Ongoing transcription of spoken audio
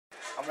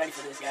I'm ready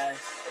for this, guys.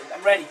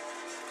 I'm ready.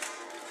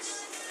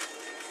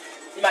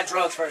 Need my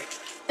drugs first.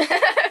 I'm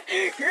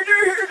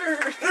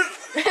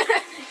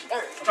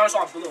trying to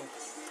solve blue.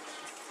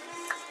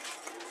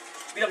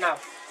 Speed up now.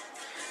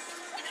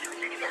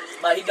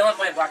 But he's done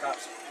playing Black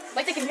Ops.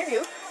 Like they can hear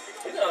you.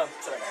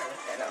 Sorry,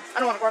 I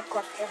don't want to walk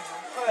across the camera.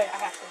 Oh wait, I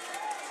have to.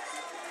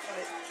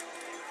 Wait.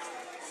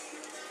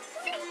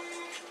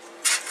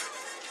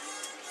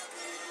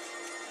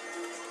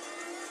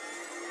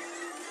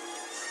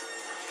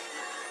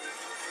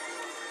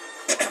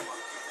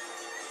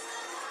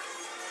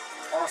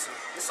 Awesome.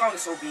 This song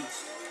is so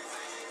beast.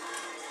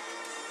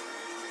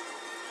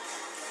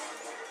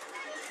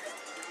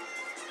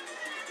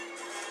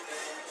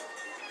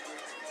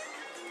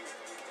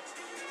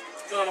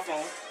 Still on the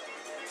phone.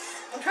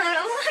 I'm trying to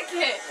unlock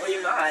it. Well,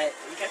 you're not.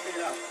 You can't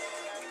figure it out.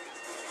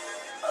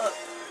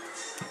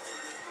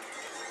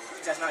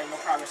 That's not even no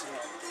progress in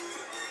that.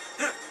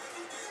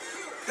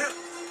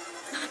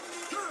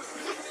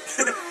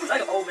 It's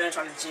like an old man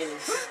trying to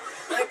jizz.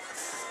 Like,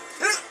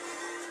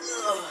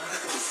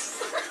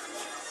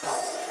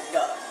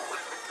 God.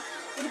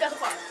 You got the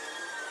fire.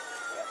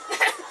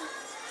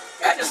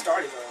 I just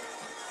started though.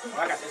 Oh,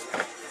 I got this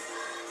one.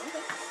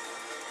 Okay.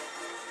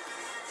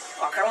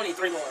 Oh, I only need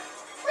 3 more.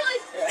 Really?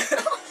 Yeah.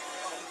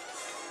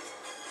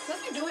 Let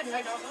me do it and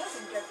I don't know.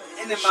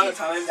 In the amount of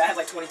time, that has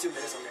like 22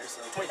 minutes on there,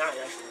 so 29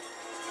 actually.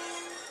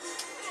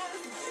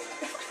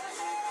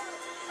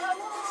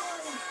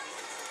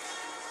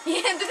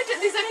 Yeah,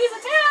 they said he's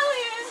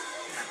Italian.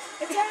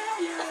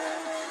 Italian.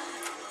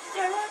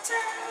 You're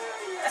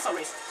Italian. That's so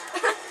racist.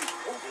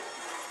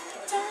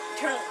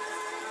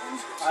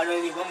 I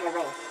really need one more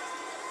roll.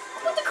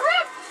 What the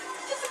crap?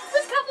 Just a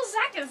couple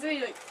seconds. And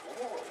you're like,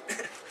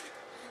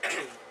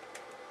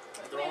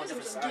 they're all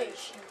different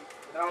sides.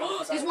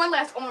 There's one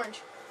last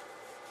orange.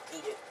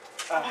 Eat it.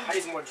 I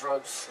need some more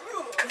drugs.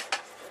 Oh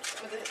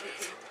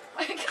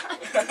my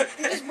god.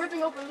 Just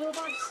ripping open a little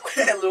box.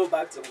 Little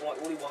box of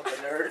Willy Wonka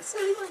nerds.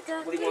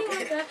 Willy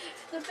Wonka.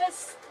 The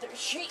best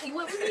shit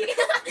you ever eat.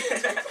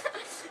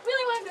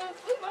 Willy Wonka.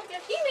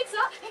 He makes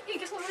up. Hey,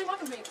 guess what Willy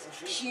Wonka makes?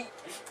 Sheep.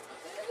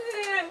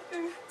 I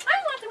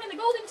want to win the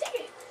golden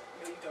ticket.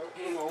 No,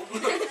 you don't.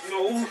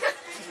 No.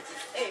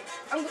 Hey,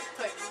 I'm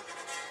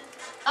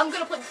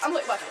gonna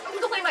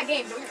play my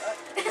game. No, you're not.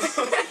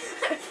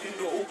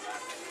 No.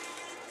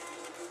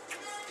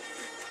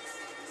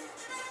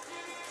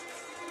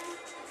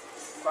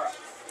 Crap.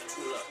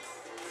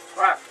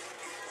 Crap.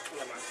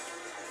 Never mind.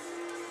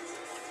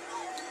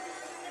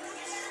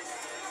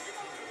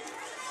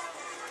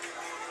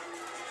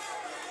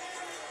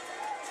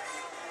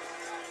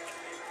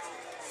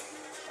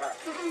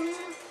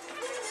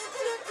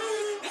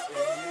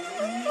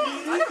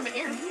 I've never been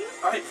here.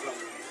 I hate film.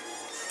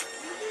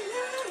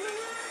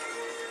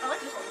 I like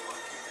this one.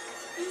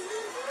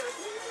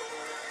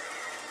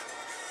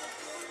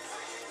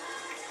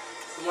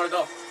 You wanna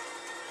go?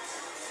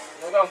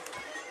 You wanna go?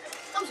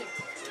 I'm serious.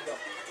 There you go.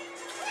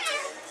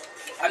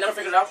 I never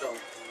figured it out though.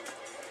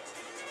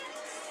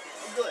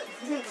 Good.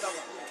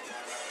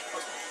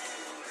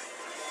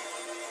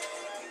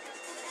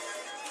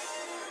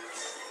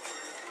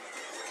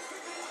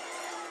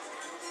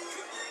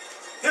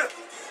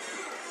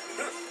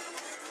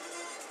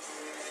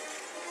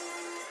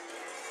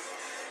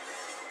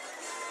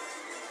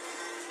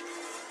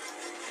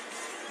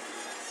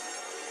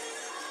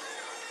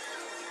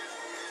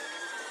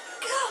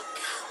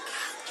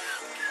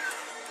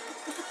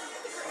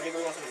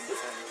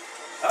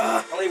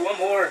 Only one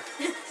more.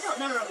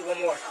 No. One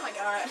more. Oh my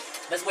god.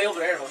 That's way over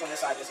there. It's on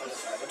this side. This on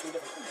this side. They're two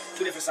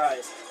different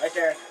sides. Right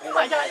there. Oh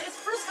my god. It's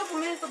the first couple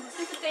minutes of the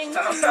stupid thing.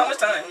 How much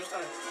time?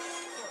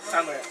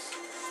 Time there.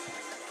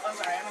 I'm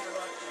sorry. I don't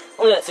know what.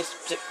 Only got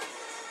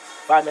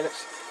 5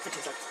 minutes.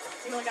 15 seconds.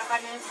 You only got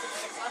 5 minutes to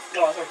fix left?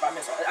 No, it's only 5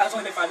 minutes. I was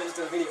only made 5 minutes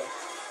to the video.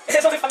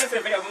 It's only 5 minutes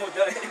to the video. I'm almost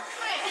done.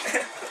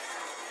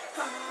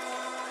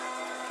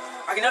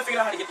 I can never figure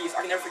out how to get these.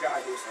 I can never figure out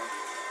how to do this thing.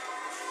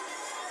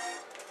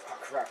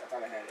 Oh crap! I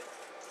thought I had it.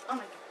 Oh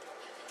my god.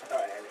 I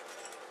thought I had it.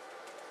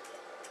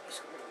 You're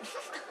screwed.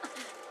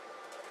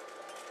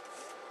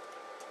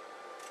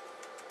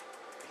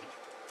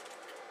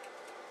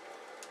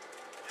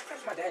 How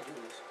does my dad do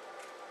this?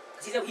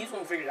 Cause he said he's the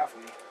one who figured it out for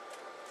me.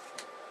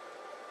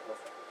 Oh,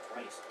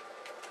 Christ.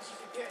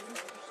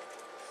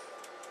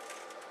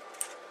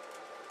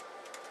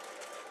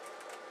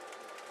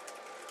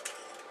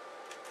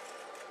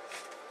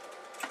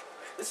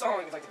 This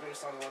song is like the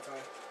greatest song of all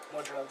time.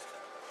 More drugs.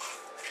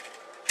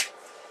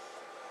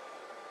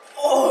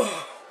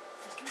 Oh!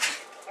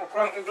 Oh,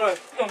 crap, I'm good.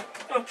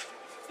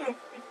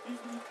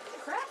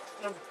 Crap?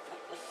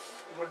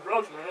 More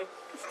drugs, man.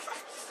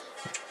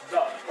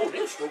 God. Oh,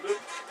 this is so good.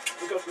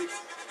 Let's go, please.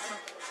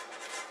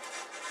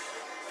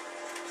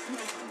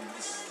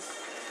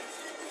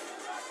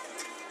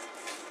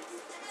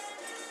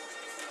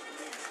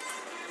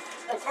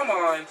 Oh, come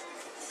on.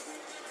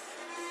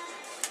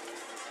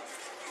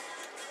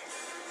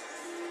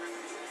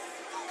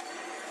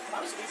 I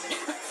was stupid.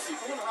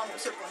 I went around in a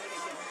circle and I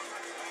didn't get him.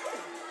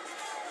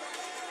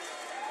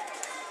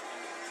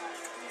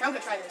 I'm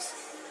gonna try this.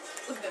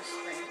 Look at this.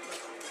 Right here.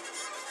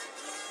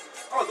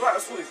 Oh, right,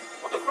 that's sweet.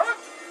 What the crap?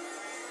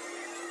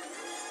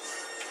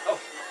 Oh.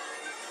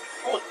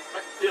 Oh,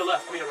 right to your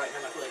left. I mean, right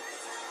hand, my leg.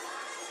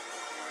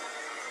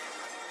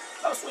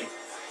 That was sweet.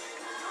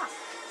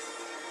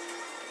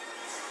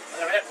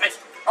 Nice.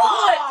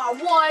 Oh,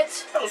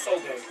 what? That was so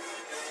good.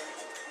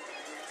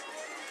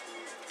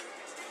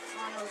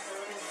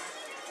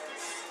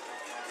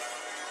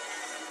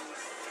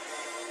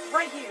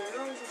 Right here.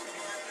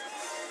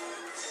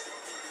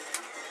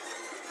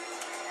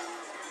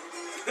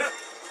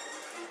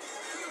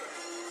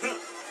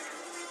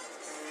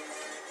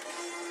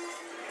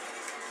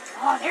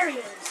 Oh, there he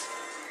is.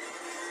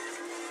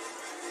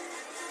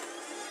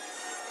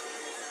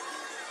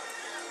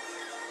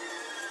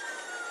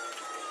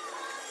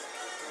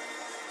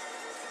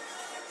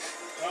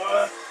 I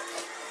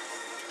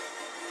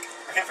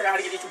can't figure out how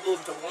to get these two blues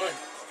into one.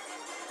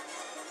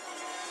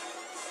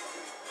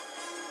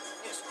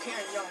 Yes,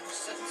 Karen Young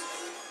sentence.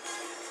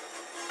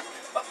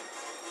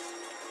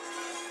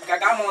 Okay, I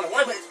got him on the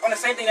one, but it's on the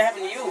same thing that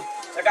happened to you.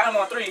 So I got him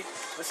on three,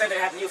 but the same thing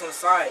that happened to you was on the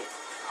side.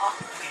 Oh.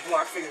 Okay, come on,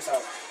 I can figure this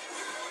out.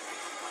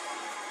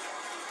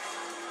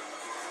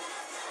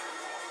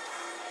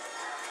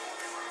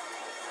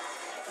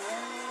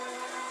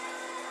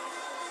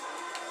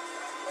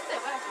 What's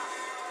that laptop?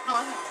 No, I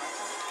don't.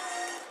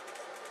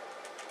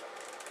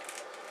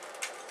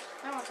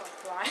 I want to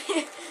fly.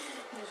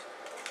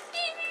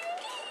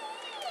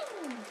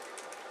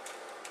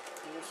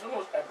 It's the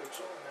most epic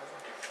song ever.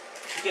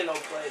 You get no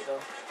play though.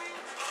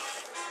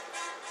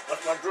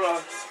 That's my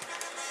drug.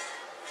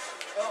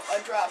 Oh, I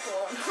dropped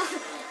one.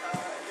 I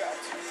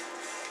dropped two.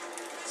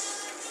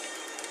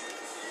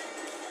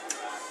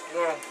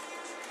 Yeah.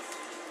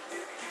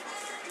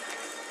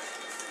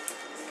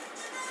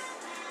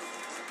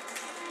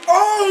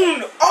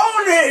 Own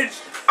it!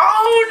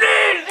 Own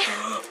it!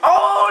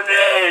 Own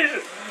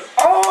it!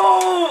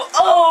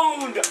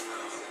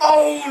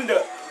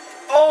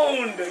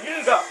 Owned! You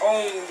just got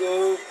owned,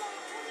 dude.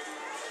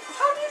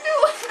 How do you do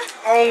it?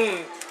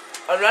 Owned.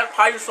 And that's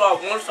how you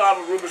solve one side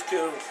of a Rubik's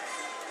Cube.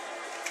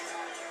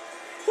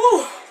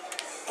 Whew.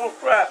 Oh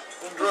crap,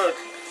 I'm drunk. Oh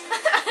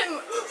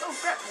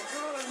crap, I'm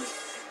drunk.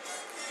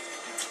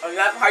 And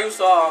that's how you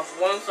solve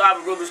one side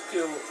of a Rubik's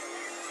Cube.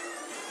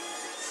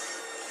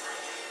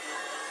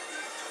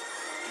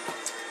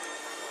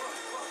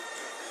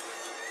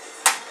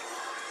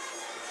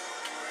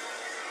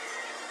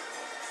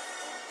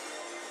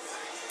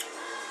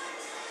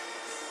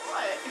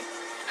 What?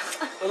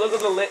 Look at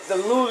the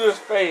loser's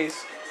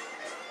face.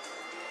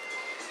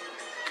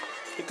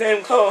 He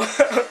came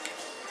close.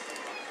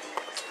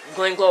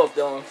 Came close,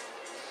 Dylan.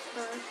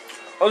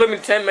 Oh, took me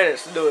 10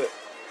 minutes to do it.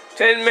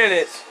 10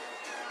 minutes.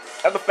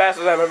 That's the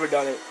fastest I've ever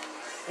done it.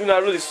 You know,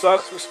 it really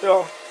sucks, but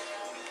still.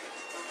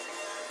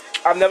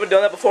 I've never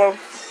done that before.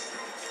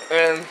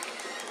 And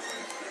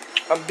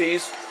I'm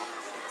beast.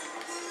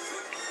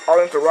 All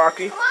into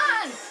Rocky. Come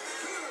on!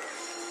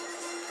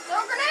 Throw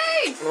a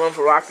grenade! I went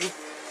for Rocky.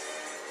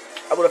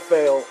 I would have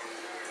failed.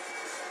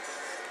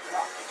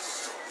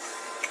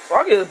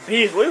 Rocky is a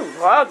beast. What are you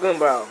talking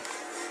about?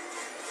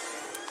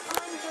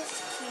 I'm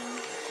just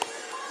kidding.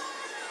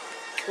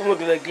 I'm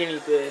looking at guinea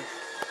pig.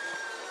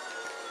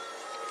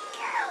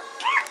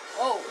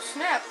 Oh,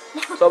 snap.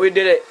 So we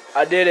did it.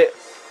 I did it.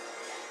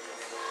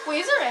 Wait,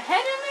 is there a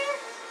head in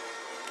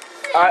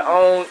there? I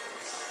own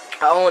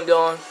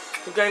Dylan.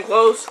 He came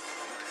close,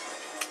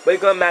 but he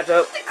couldn't match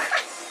up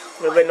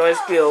with Vidnoid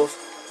skills.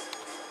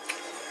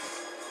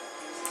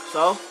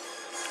 So,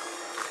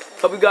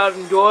 hope you guys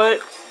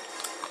enjoyed.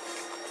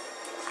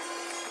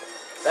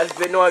 That's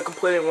Vidnoid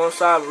completing one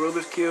side of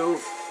Rubik's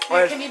Cube.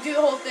 Wait, can you do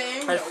the whole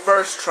thing? His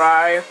first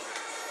try.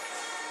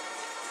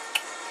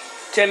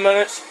 10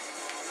 minutes.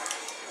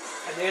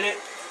 I did it.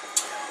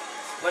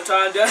 One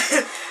time done.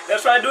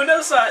 Let's try to do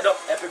another side. No,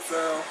 epic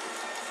fail.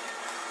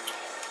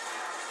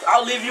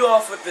 I'll leave you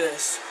off with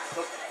this.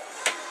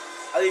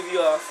 I'll leave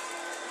you off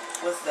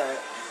with that.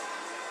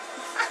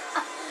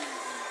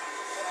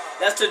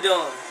 That's to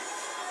Dylan.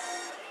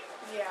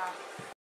 Yeah.